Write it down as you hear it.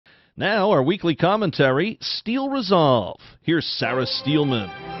Now, our weekly commentary, Steel Resolve. Here's Sarah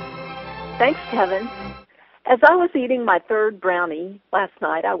Steelman. Thanks, Kevin. As I was eating my third brownie last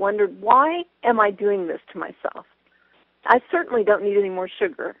night, I wondered, why am I doing this to myself? I certainly don't need any more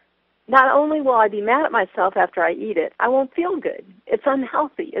sugar. Not only will I be mad at myself after I eat it, I won't feel good. It's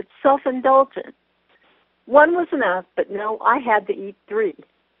unhealthy. It's self-indulgent. One was enough, but no, I had to eat 3.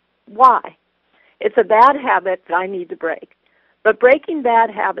 Why? It's a bad habit that I need to break. But breaking bad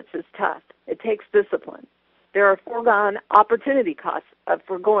habits is tough. It takes discipline. There are foregone opportunity costs of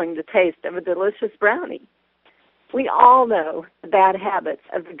foregoing the taste of a delicious brownie. We all know the bad habits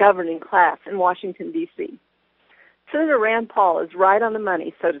of the governing class in Washington, D.C. Senator Rand Paul is right on the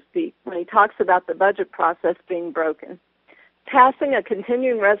money, so to speak, when he talks about the budget process being broken. Passing a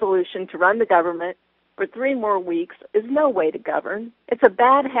continuing resolution to run the government for 3 more weeks is no way to govern. It's a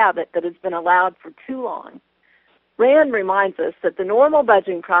bad habit that has been allowed for too long. Rand reminds us that the normal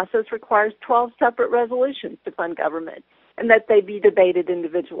budgeting process requires 12 separate resolutions to fund government and that they be debated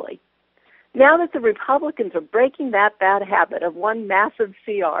individually. Now that the Republicans are breaking that bad habit of one massive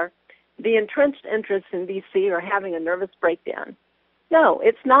CR, the entrenched interests in D.C. are having a nervous breakdown. No,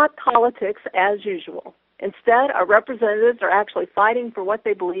 it's not politics as usual. Instead, our representatives are actually fighting for what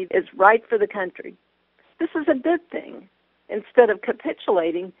they believe is right for the country. This is a good thing, instead of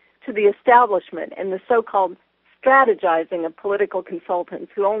capitulating to the establishment and the so-called strategizing of political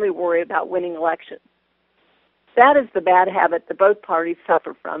consultants who only worry about winning elections. That is the bad habit that both parties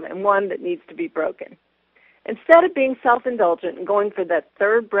suffer from, and one that needs to be broken. Instead of being self-indulgent and going for that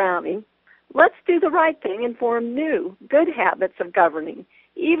third brownie, let's do the right thing and form new, good habits of governing,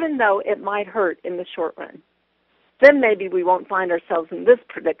 even though it might hurt in the short run. Then maybe we won't find ourselves in this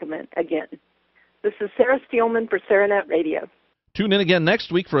predicament again. This is Sarah Steelman for SarahNet Radio. Tune in again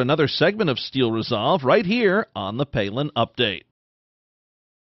next week for another segment of Steel Resolve right here on the Palin Update.